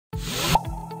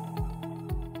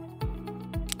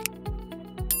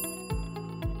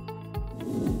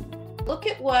Look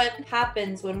at what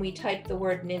happens when we type the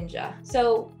word ninja.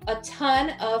 So a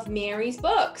ton of Mary's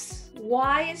books.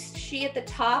 Why is she at the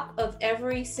top of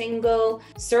every single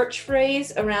search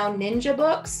phrase around ninja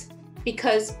books?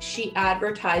 Because she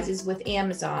advertises with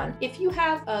Amazon. If you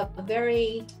have a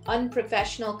very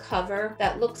unprofessional cover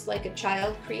that looks like a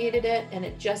child created it and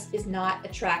it just is not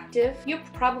attractive, you're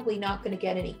probably not going to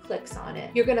get any clicks on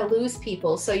it. You're going to lose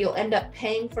people, so you'll end up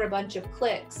paying for a bunch of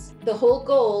clicks. The whole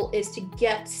goal is to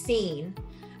get seen,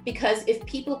 because if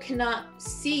people cannot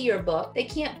see your book, they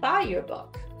can't buy your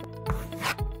book.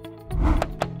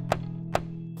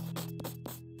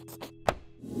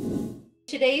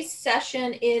 Today's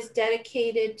session is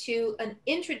dedicated to an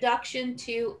introduction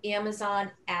to Amazon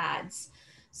ads.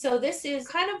 So this is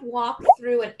kind of walk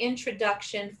through an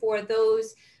introduction for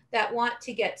those that want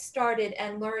to get started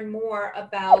and learn more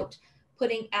about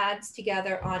putting ads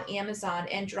together on Amazon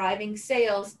and driving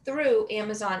sales through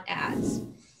Amazon ads.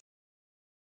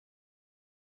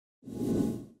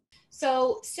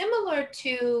 So similar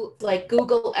to like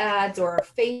Google ads or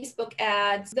Facebook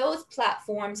ads, those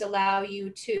platforms allow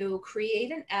you to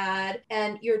create an ad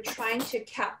and you're trying to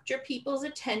capture people's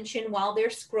attention while they're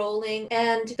scrolling.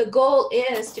 And the goal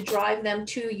is to drive them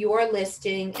to your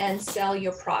listing and sell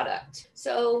your product.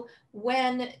 So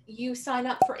when you sign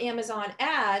up for Amazon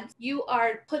ads, you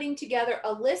are putting together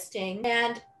a listing,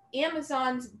 and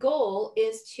Amazon's goal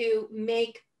is to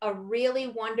make a really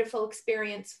wonderful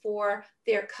experience for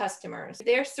their customers.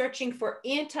 They're searching for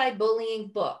anti-bullying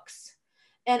books.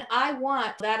 And I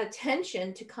want that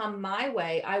attention to come my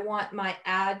way. I want my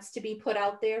ads to be put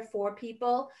out there for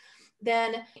people.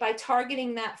 Then by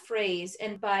targeting that phrase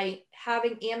and by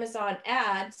having Amazon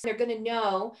ads, they're going to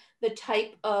know the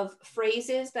type of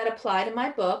phrases that apply to my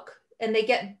book. And they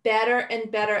get better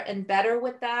and better and better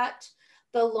with that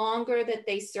the longer that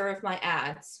they serve my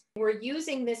ads. We're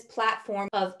using this platform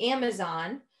of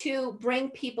Amazon to bring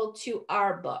people to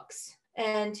our books.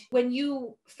 And when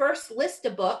you first list a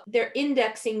book, they're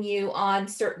indexing you on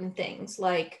certain things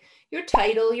like your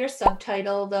title, your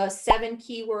subtitle, the 7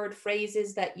 keyword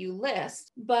phrases that you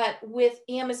list. But with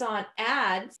Amazon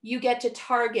ads, you get to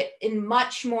target in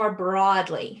much more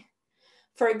broadly.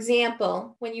 For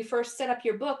example, when you first set up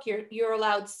your book, you're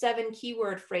allowed 7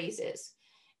 keyword phrases.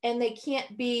 And they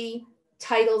can't be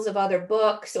titles of other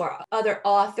books or other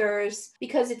authors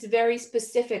because it's very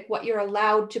specific what you're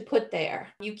allowed to put there.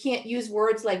 You can't use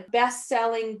words like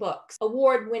best-selling books,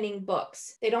 award-winning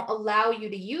books. They don't allow you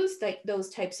to use those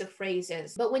types of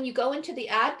phrases. But when you go into the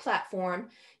ad platform,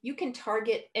 you can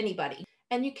target anybody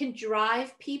and you can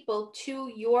drive people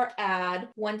to your ad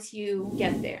once you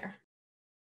get there.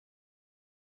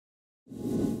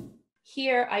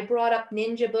 Here, I brought up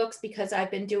ninja books because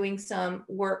I've been doing some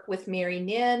work with Mary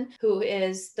Nin, who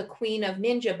is the queen of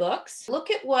ninja books.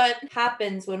 Look at what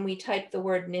happens when we type the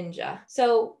word ninja.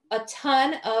 So a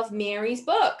ton of Mary's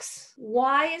books.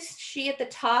 Why is she at the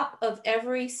top of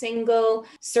every single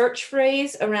search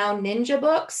phrase around ninja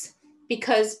books?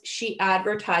 Because she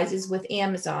advertises with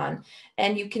Amazon.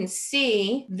 And you can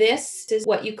see this is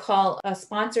what you call a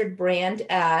sponsored brand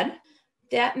ad.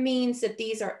 That means that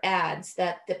these are ads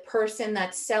that the person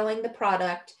that's selling the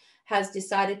product has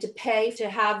decided to pay to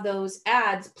have those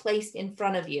ads placed in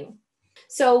front of you.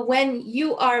 So when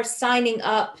you are signing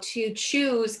up to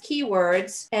choose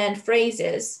keywords and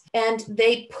phrases, and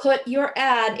they put your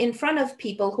ad in front of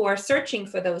people who are searching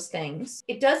for those things,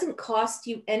 it doesn't cost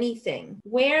you anything.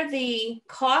 Where the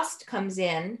cost comes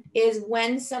in is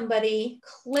when somebody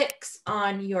clicks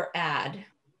on your ad.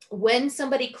 When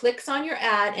somebody clicks on your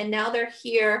ad and now they're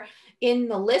here in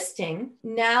the listing,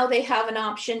 now they have an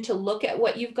option to look at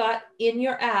what you've got in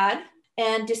your ad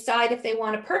and decide if they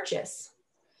want to purchase.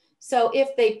 So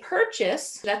if they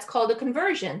purchase, that's called a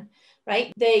conversion,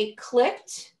 right? They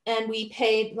clicked and we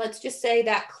paid, let's just say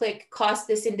that click cost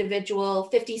this individual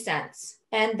 50 cents.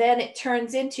 And then it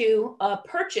turns into a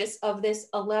purchase of this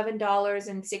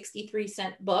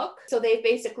 $11.63 book. So they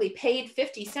basically paid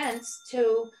 50 cents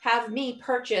to have me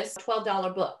purchase a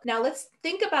 $12 book. Now let's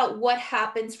think about what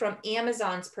happens from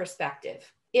Amazon's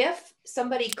perspective. If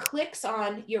somebody clicks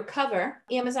on your cover,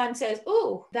 Amazon says,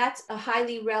 "Ooh, that's a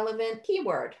highly relevant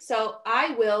keyword. So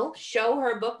I will show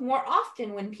her book more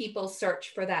often when people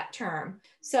search for that term."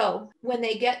 So when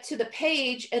they get to the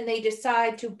page and they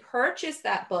decide to purchase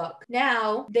that book,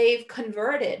 now they've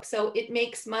converted. So it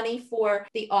makes money for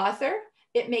the author.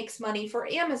 It makes money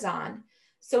for Amazon.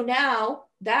 So now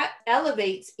that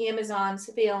elevates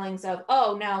Amazon's feelings of,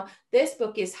 oh, now this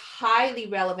book is highly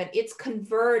relevant. It's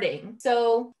converting.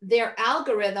 So their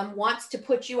algorithm wants to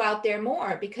put you out there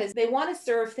more because they want to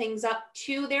serve things up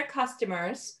to their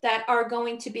customers that are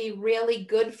going to be really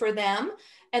good for them.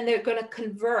 And they're going to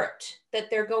convert, that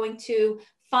they're going to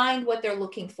find what they're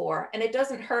looking for. And it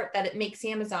doesn't hurt that it makes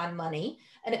Amazon money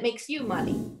and it makes you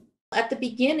money. At the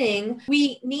beginning,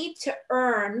 we need to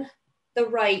earn the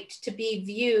right to be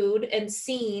viewed and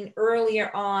seen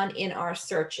earlier on in our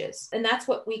searches. And that's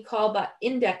what we call about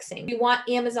indexing. We want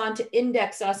Amazon to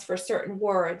index us for certain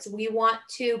words. We want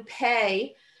to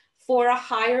pay for a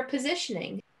higher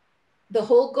positioning. The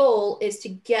whole goal is to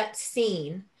get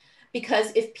seen,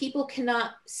 because if people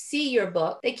cannot see your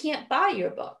book, they can't buy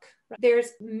your book. There's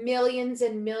millions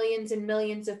and millions and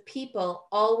millions of people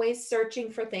always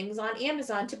searching for things on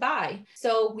Amazon to buy.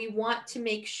 So we want to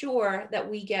make sure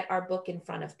that we get our book in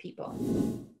front of people.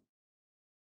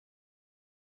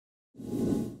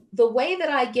 The way that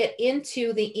I get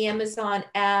into the Amazon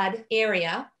ad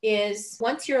area is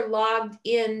once you're logged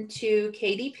into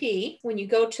KDP, when you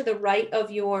go to the right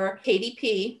of your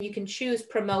KDP, you can choose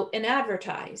promote and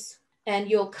advertise.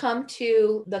 And you'll come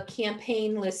to the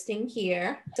campaign listing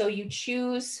here. So you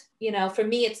choose, for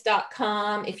me, it's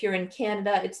 .com. If you're in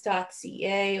Canada, it's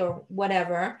 .ca or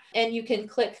whatever. And you can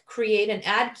click create an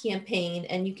ad campaign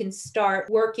and you can start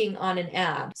working on an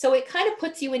ad. So it kind of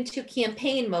puts you into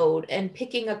campaign mode and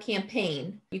picking a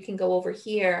campaign. You can go over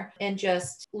here and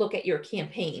just look at your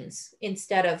campaigns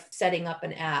instead of setting up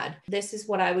an ad. This is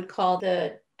what I would call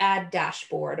the ad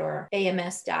dashboard or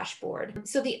AMS dashboard.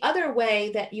 So the other way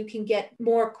that you can get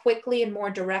more quickly and more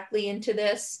directly into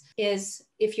this is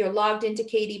if you're logged into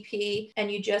KDP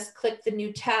and you just click the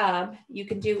new tab, you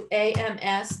can do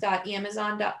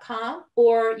ams.amazon.com,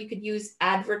 or you could use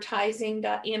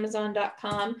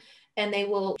advertising.amazon.com, and they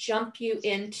will jump you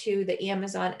into the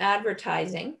Amazon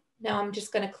advertising. Now I'm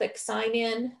just going to click sign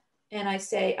in. And I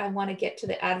say, I want to get to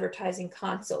the advertising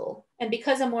console. And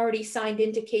because I'm already signed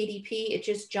into KDP, it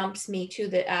just jumps me to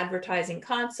the advertising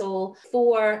console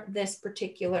for this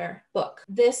particular book.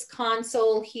 This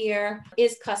console here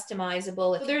is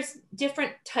customizable. So there's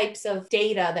different types of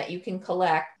data that you can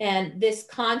collect. And this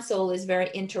console is very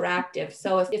interactive.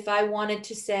 So if I wanted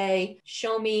to say,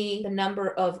 show me the number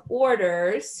of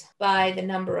orders by the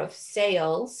number of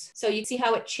sales. So you see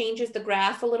how it changes the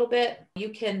graph a little bit. You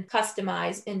can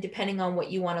customize and depending on what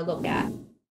you want to look at.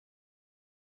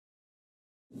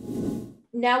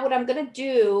 Now what I'm going to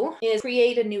do is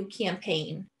create a new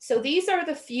campaign. So these are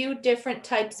the few different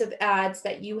types of ads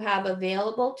that you have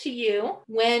available to you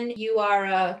when you are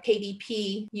a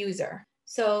KDP user.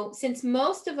 So since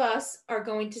most of us are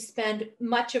going to spend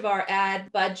much of our ad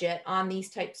budget on these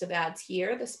types of ads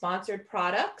here, the sponsored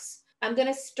products, I'm going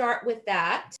to start with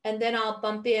that, and then I'll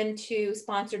bump into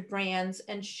sponsored brands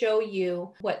and show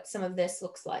you what some of this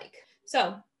looks like.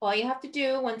 So all you have to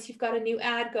do once you've got a new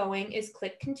ad going is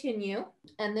click continue.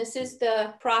 And this is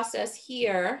the process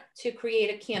here to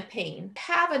create a campaign.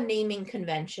 Have a naming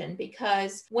convention,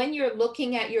 because when you're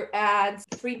looking at your ads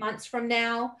 3 months from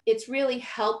now, it's really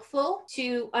helpful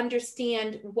to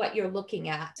understand what you're looking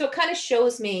at. So it kind of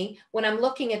shows me when I'm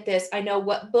looking at this, I know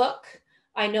what book,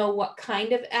 I know what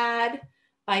kind of ad,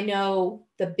 I know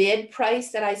the bid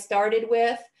price that I started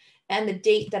with, and the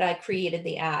date that I created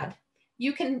the ad.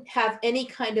 You can have any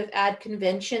kind of ad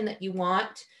convention that you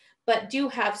want, but do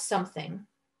have something.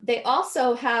 They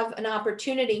also have an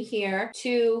opportunity here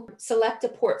to select a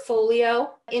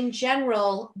portfolio. In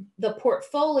general, the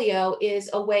portfolio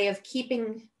is a way of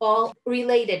keeping all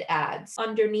related ads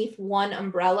underneath one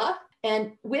umbrella.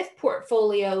 And with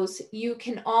portfolios, you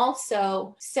can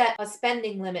also set a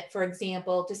spending limit, for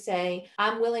example, to say,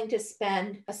 I'm willing to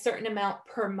spend a certain amount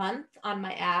per month on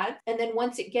my ad. And then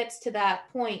once it gets to that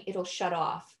point, it'll shut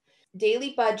off.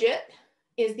 Daily budget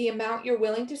is the amount you're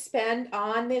willing to spend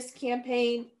on this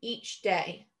campaign each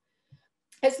day.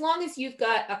 As long as you've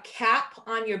got a cap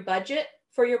on your budget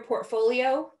for your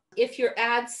portfolio, if your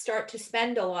ads start to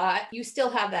spend a lot, you still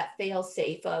have that fail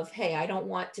safe of, hey, I don't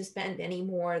want to spend any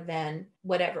more than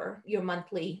whatever your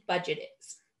monthly budget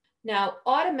is. Now,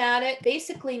 automatic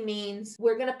basically means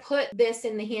we're going to put this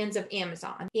in the hands of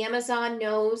Amazon. Amazon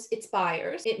knows its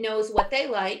buyers. It knows what they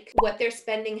like, what their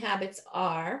spending habits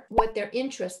are, what their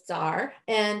interests are,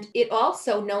 and it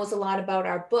also knows a lot about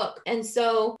our book. And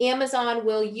so Amazon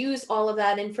will use all of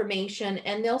that information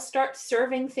and they'll start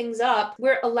serving things up.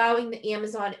 We're allowing the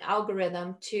Amazon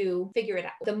algorithm to figure it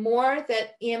out. The more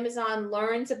that Amazon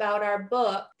learns about our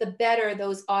book, the better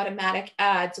those automatic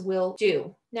ads will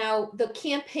do. Now, the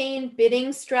campaign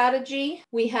bidding strategy,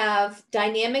 we have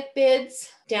dynamic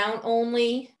bids, down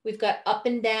only, we've got up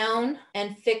and down,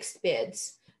 and fixed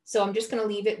bids. So I'm just going to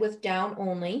leave it with down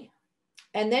only.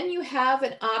 And then you have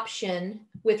an option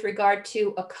with regard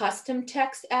to a custom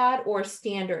text ad or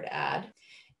standard ad.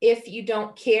 If you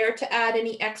don't care to add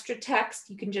any extra text,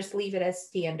 you can just leave it as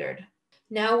standard.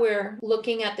 Now we're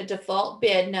looking at the default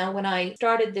bid. Now, when I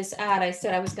started this ad, I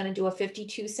said I was going to do a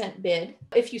 52-cent bid.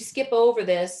 If you skip over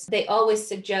this, they always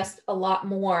suggest a lot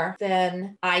more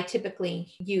than I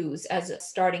typically use as a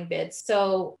starting bid.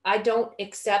 So I don't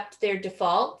accept their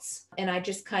defaults, and I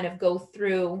just kind of go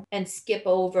through and skip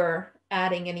over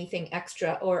adding anything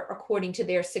extra or according to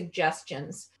their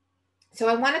suggestions. So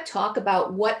I want to talk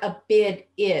about what a bid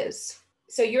is.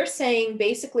 So you're saying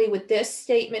basically with this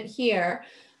statement here,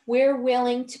 we're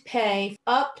willing to pay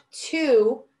up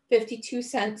to 52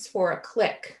 cents for a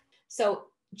click. So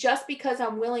just because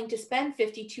I'm willing to spend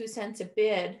 52 cents a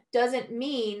bid doesn't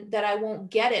mean that I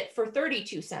won't get it for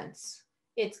 32 cents.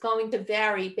 It's going to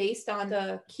vary based on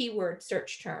the keyword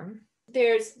search term.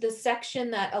 There's the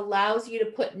section that allows you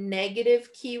to put negative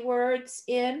keywords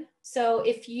in. So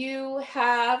if you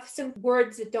have some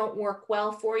words that don't work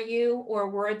well for you, or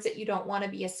words that you don't want to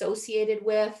be associated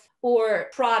with, or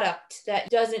product that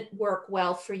doesn't work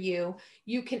well for you,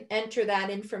 you can enter that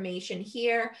information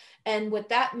here. And what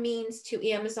that means to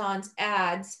Amazon's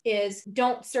ads is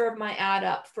don't serve my ad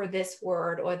up for this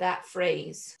word or that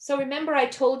phrase. So remember, I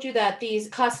told you that these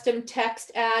custom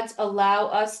text ads allow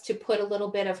us to put a little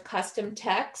bit of custom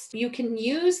text. You can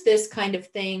use this kind of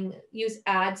thing, use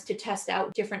ads to test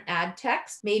out different ad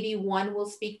text. Maybe one will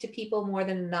speak to people more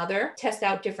than another, test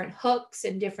out different hooks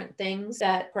and different things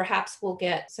that perhaps will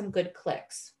get some good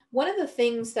clicks. One of the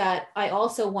things that I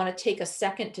also want to take a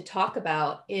second to talk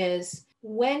about is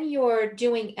when you're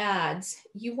doing ads,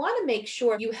 you want to make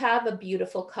sure you have a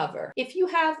beautiful cover. If you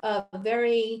have a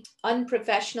very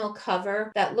unprofessional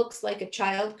cover that looks like a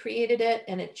child created it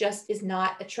and it just is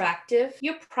not attractive,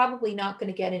 you're probably not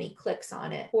going to get any clicks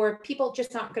on it, or people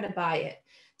just aren't going to buy it.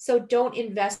 So don't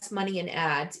invest money in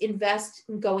ads. Invest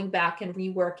in going back and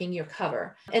reworking your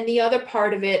cover. And the other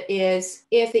part of it is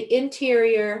if the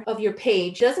interior of your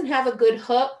page doesn't have a good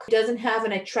hook, doesn't have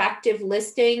an attractive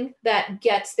listing that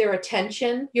gets their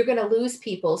attention, you're going to lose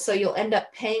people. So you'll end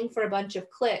up paying for a bunch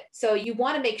of clicks. So you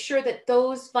want to make sure that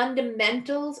those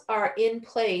fundamentals are in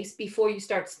place before you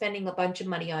start spending a bunch of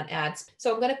money on ads.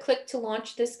 So I'm going to click to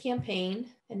launch this campaign.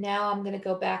 And now I'm going to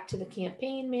go back to the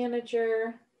campaign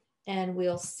manager. And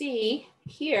we'll see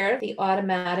here the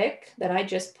automatic that I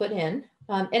just put in,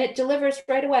 and it delivers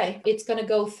right away. It's going to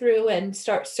go through and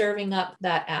start serving up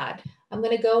that ad. I'm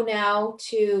going to go now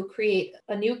to create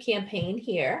a new campaign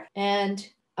here, and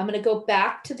I'm going to go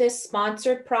back to this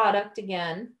sponsored product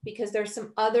again, because there's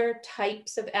some other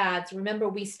types of ads. Remember,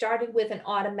 we started with an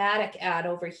automatic ad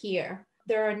over here.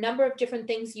 There are a number of different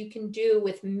things you can do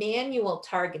with manual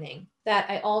targeting that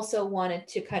I also wanted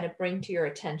to kind of bring to your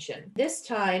attention. This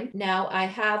time, now I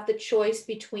have the choice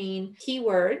between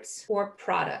keywords or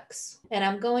products. And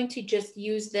I'm going to just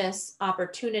use this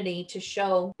opportunity to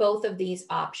show both of these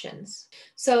options.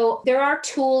 So there are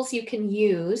tools you can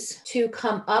use to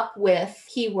come up with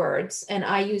keywords. And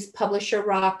I use Publisher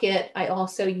Rocket. I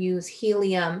also use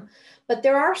Helium. But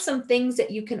there are some things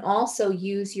that you can also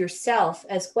use yourself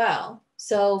as well.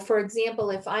 So for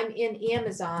example, if I'm in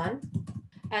Amazon,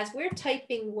 as we're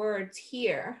typing words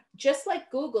here, just like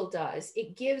Google does,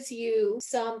 it gives you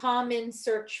some common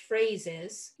search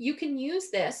phrases. You can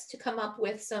use this to come up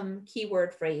with some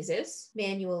keyword phrases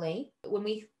manually. When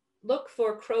we look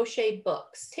for crochet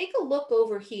books, take a look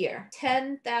over here,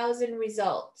 10,000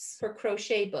 results for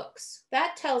crochet books.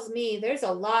 That tells me there's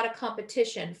a lot of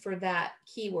competition for that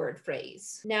keyword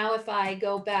phrase. Now, if I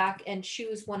go back and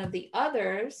choose one of the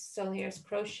others, so here's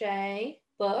crochet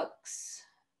books,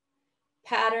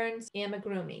 patterns,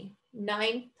 amigurumi,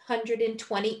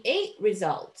 928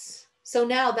 results. So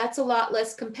now that's a lot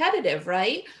less competitive,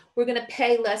 right? We're going to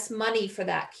pay less money for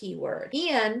that keyword.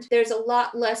 And there's a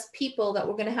lot less people that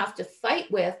we're going to have to fight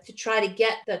with to try to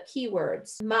get the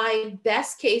keywords. My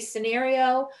best case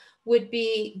scenario would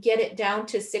be get it down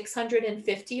to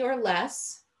 650 or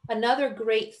less. Another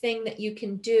great thing that you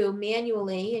can do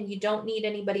manually, and you don't need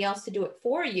anybody else to do it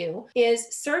for you,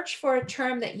 is search for a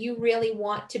term that you really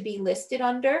want to be listed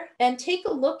under and take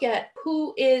a look at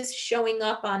who is showing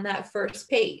up on that first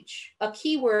page. A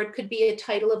keyword could be a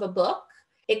title of a book.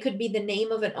 It could be the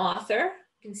name of an author.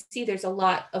 You can see there's a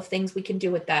lot of things we can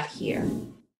do with that here.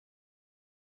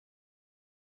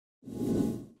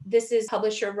 This is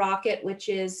Publisher Rocket, which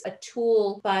is a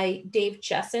tool by Dave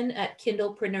Chesson at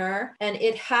Kindlepreneur. And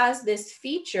it has this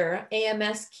feature,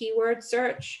 AMS keyword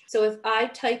search. So if I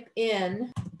type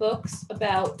in books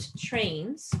about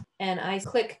trains and I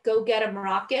click Go Get 'em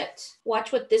Rocket,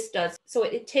 watch what this does. So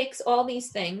it takes all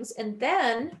these things and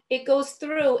then it goes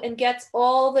through and gets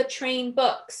all the train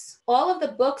books, all of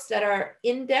the books that are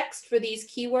indexed for these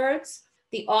keywords,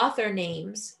 the author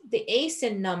names, the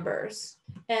ASIN numbers,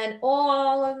 and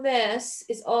all of this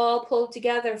is all pulled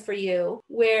together for you,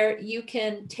 where you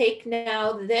can take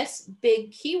now this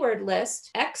big keyword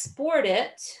list, export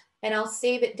it, and I'll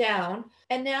save it down.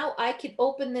 And now I can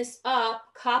open this up,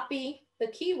 copy the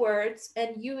keywords,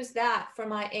 and use that for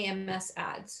my AMS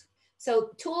ads.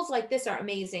 So tools like this are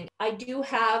amazing. I do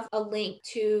have a link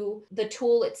to the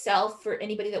tool itself for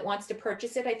anybody that wants to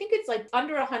purchase it. I think it's like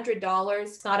under $100.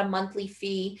 It's not a monthly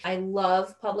fee. I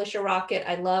love Publisher Rocket.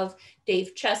 I love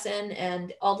Dave Chesson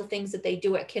and all the things that they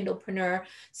do at Kindlepreneur.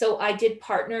 So I did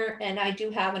partner, and I do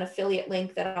have an affiliate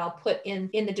link that I'll put in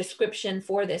the description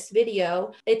for this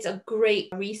video. It's a great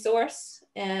resource,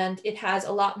 and it has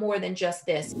a lot more than just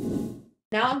this.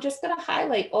 Now I'm just going to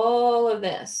highlight all of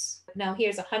this. Now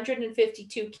here's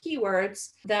 152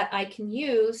 keywords that I can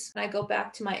use. I go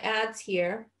back to my ads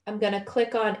here. I'm going to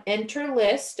click on Enter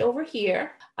List over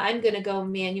here. I'm going to go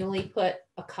manually put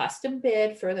a custom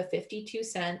bid for the 52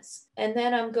 cents. And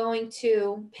then I'm going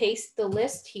to paste the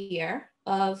list here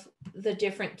of the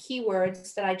different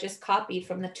keywords that I just copied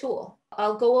from the tool.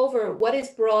 I'll go over what is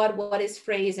broad, what is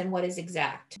phrase, and what is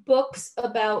exact. Books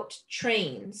about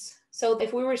trains. So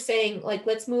if we were saying, like,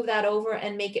 let's move that over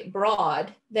and make it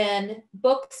broad, then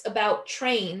books about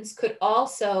trains could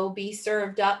also be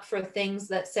served up for things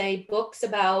that say books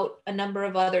about a number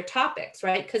of other topics,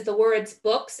 right? Because the words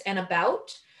books and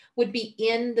about would be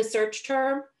in the search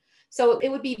term. So it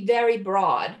would be very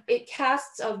broad. It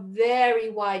casts a very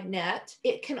wide net.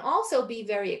 It can also be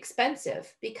very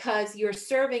expensive because you're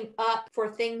serving up for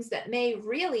things that may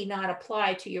really not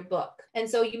apply to your book. And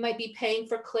so you might be paying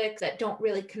for clicks that don't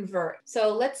really convert.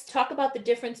 So let's talk about the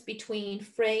difference between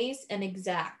phrase and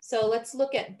exact. So let's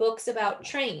look at books about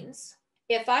trains.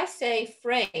 If I say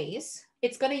phrase,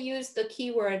 it's going to use the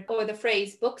keyword or the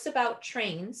phrase books about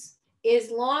trains,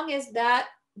 as long as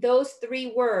those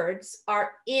three words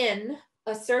are in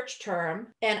a search term.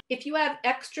 And if you have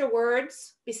extra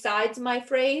words besides my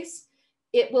phrase,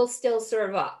 it will still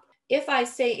serve up. If I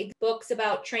say books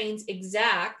about trains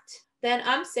exact, then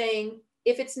I'm saying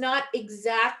if it's not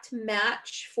exact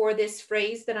match for this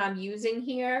phrase that I'm using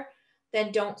here,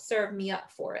 then don't serve me up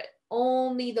for it.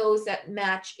 Only those that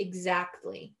match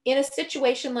exactly. In a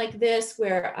situation like this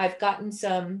where I've gotten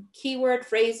some keyword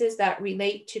phrases that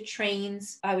relate to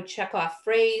trains, I would check off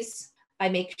phrase. I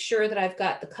make sure that I've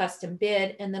got the custom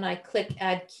bid, and then I click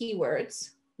add keywords.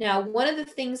 Now, one of the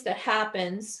things that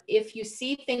happens if you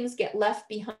see things get left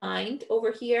behind over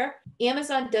here,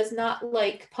 Amazon does not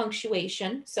like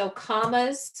punctuation. So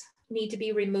commas need to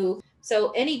be removed.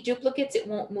 So any duplicates, it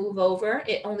won't move over.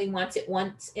 It only wants it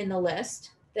once in the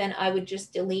list. Then I would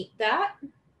just delete that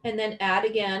and then add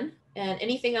again. And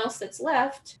anything else that's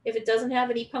left, if it doesn't have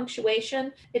any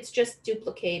punctuation, it's just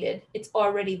duplicated. It's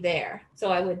already there. So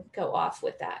I would go off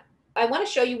with that. I want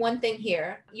to show you one thing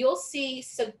here. You'll see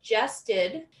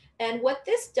suggested. And what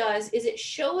this does is it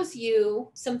shows you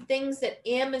some things that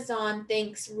Amazon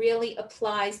thinks really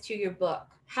applies to your book.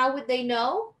 How would they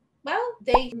know? Well,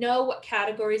 they know what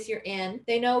categories you're in.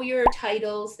 They know your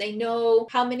titles. They know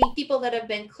how many people that have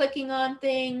been clicking on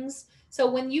things. So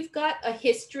when you've got a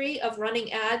history of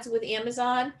running ads with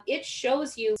Amazon, it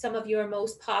shows you some of your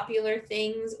most popular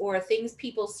things or things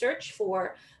people search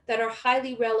for that are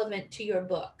highly relevant to your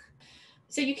book.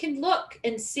 So you can look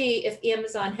and see if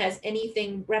Amazon has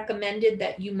anything recommended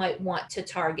that you might want to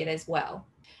target as well.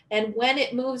 And when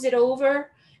it moves it over,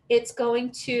 it's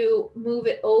going to move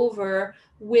it over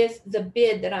with the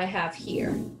bid that I have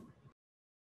here.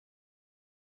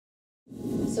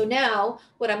 So now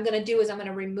what I'm going to do is I'm going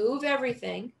to remove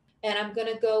everything, and I'm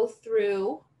going to go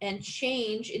through and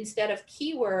change, instead of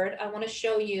keyword, I want to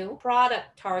show you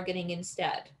product targeting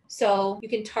instead. So you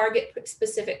can target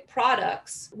specific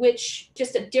products, which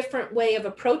just a different way of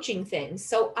approaching things.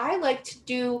 So I like to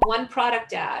do one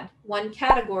product ad, one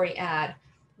category ad,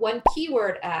 one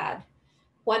keyword ad,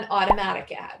 one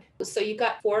automatic ad. So you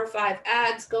got 4 or 5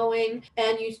 ads going,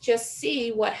 and you just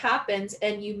see what happens,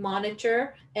 and you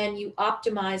monitor and you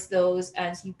optimize those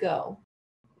as you go.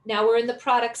 Now we're in the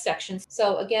product section.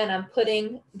 So again, I'm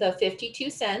putting the 52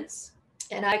 cents,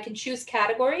 and I can choose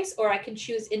categories or I can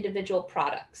choose individual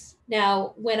products.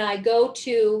 Now, when I go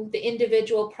to the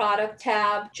individual product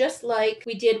tab, just like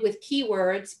we did with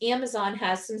keywords, Amazon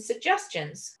has some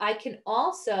suggestions. I can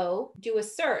also do a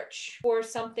search for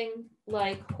something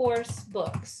like horse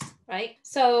books, right?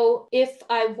 So if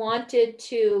I wanted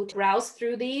to browse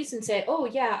through these and say, oh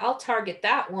yeah, I'll target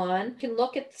that one, you can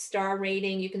look at the star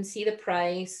rating, you can see the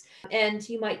price, and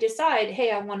you might decide,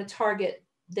 hey, I want to target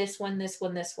this one, this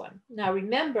one, this one. Now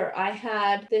remember, I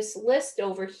had this list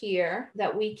over here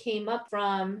that we came up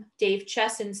from Dave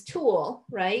Chesson's tool,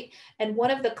 right? And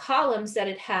one of the columns that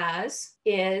it has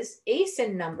is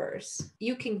ASIN numbers.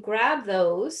 You can grab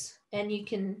those and you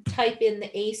can type in the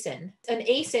ASIN. An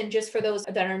ASIN, just for those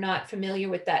that are not familiar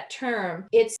with that term,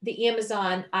 it's the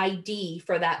Amazon ID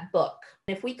for that book.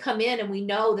 If we come in and we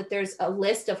know that there's a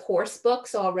list of horse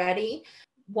books already,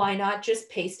 why not just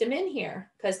paste them in here?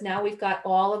 Because now we've got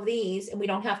all of these and we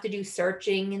don't have to do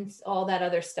searching and all that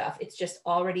other stuff. It's just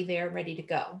already there, ready to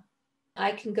go.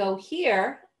 I can go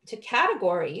here to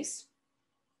categories.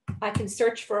 I can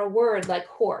search for a word like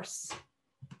horse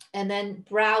and then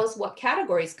browse what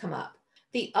categories come up.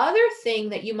 The other thing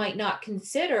that you might not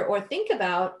consider or think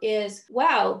about is,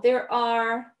 wow, there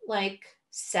are like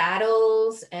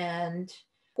saddles and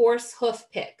horse hoof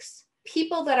picks.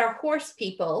 People that are horse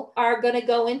people are going to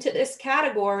go into this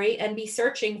category and be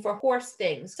searching for horse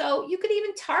things. So you could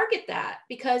even target that,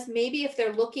 because maybe if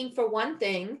they're looking for one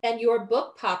thing and your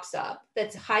book pops up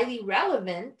that's highly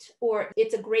relevant, or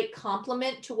it's a great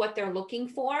complement to what they're looking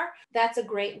for, that's a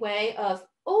great way of,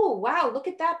 oh, wow, look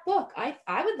at that book.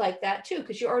 I would like that too,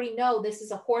 because you already know this is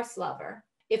a horse lover.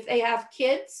 If they have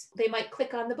kids, they might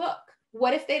click on the book.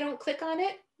 What if they don't click on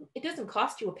it? It doesn't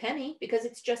cost you a penny, because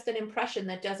it's just an impression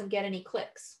that doesn't get any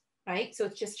clicks, right? So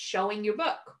it's just showing your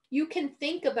book. You can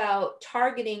think about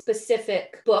targeting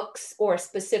specific books or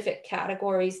specific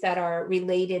categories that are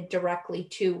related directly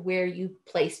to where you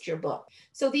placed your book.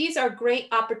 So these are great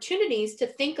opportunities to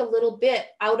think a little bit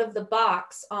out of the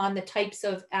box on the types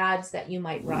of ads that you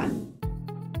might run.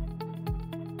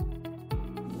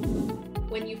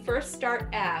 When you first start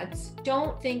ads,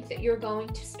 don't think that you're going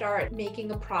to start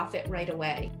making a profit right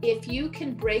away. If you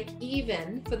can break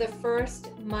even for the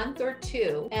first month or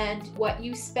two, and what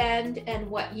you spend and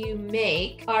what you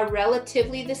make are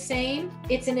relatively the same,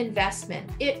 it's an investment.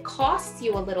 It costs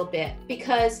you a little bit,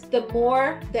 because the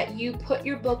more that you put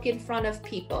your book in front of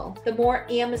people, the more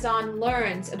Amazon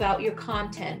learns about your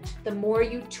content, the more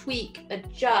you tweak,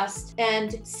 adjust,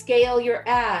 and scale your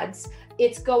ads,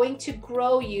 it's going to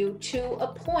grow you to a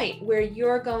point where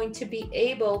you're going to be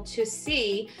able to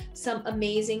see some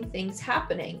amazing things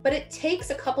happening. But it takes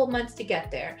a couple months to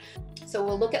get there. So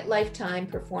we'll look at lifetime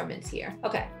performance here.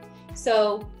 Okay,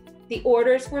 so the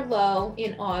orders were low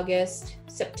in August.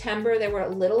 September, they were a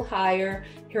little higher.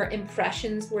 Her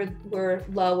impressions were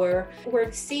lower.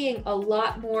 We're seeing a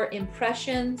lot more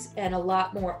impressions and a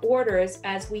lot more orders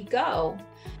as we go.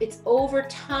 It's over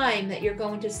time that you're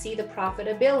going to see the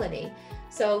profitability.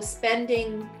 So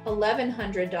spending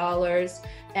 $1,100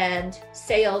 and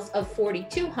sales of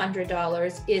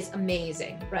 $4,200 is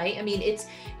amazing, right? I mean,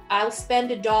 I'll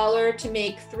spend $1 to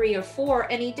make 3 or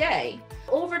 4 any day.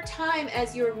 Over time,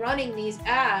 as you're running these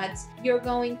ads, you're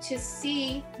going to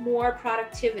see more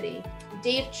productivity.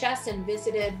 Dave Chesson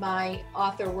visited my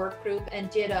author work group and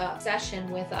did a session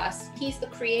with us. He's the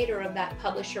creator of that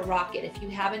Publisher Rocket. If you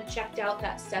haven't checked out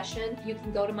that session, you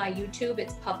can go to my YouTube.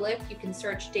 It's public. You can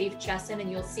search Dave Chesson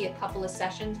and you'll see a couple of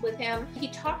sessions with him. He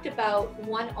talked about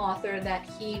one author that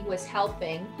he was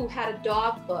helping who had a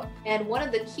dog book. And one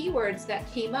of the keywords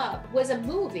that came up was a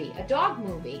movie, a dog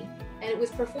movie, and it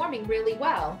was performing really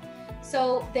well.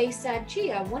 So they said,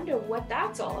 gee, I wonder what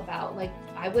that's all about. Like,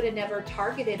 I would have never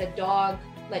targeted a dog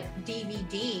like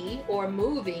DVD or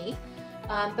movie.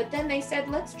 But then they said,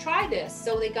 let's try this.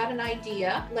 So they got an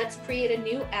idea. Let's create a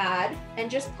new ad and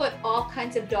just put all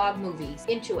kinds of dog movies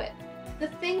into it. The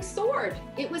thing soared.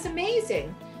 It was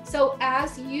amazing. So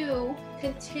as you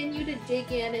continue to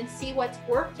dig in and see what's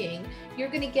working, you're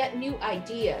going to get new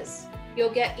ideas.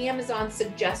 You'll get Amazon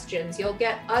suggestions. You'll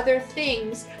get other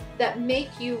things that make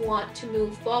you want to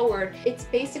move forward. It's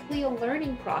basically a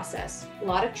learning process, a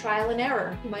lot of trial and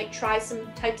error. You might try some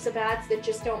types of ads that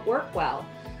just don't work well,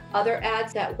 other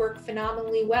ads that work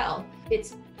phenomenally well.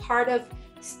 It's part of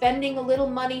spending a little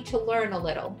money to learn a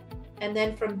little. And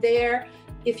then from there,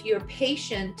 if you're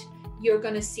patient, you're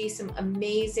going to see some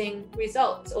amazing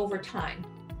results over time.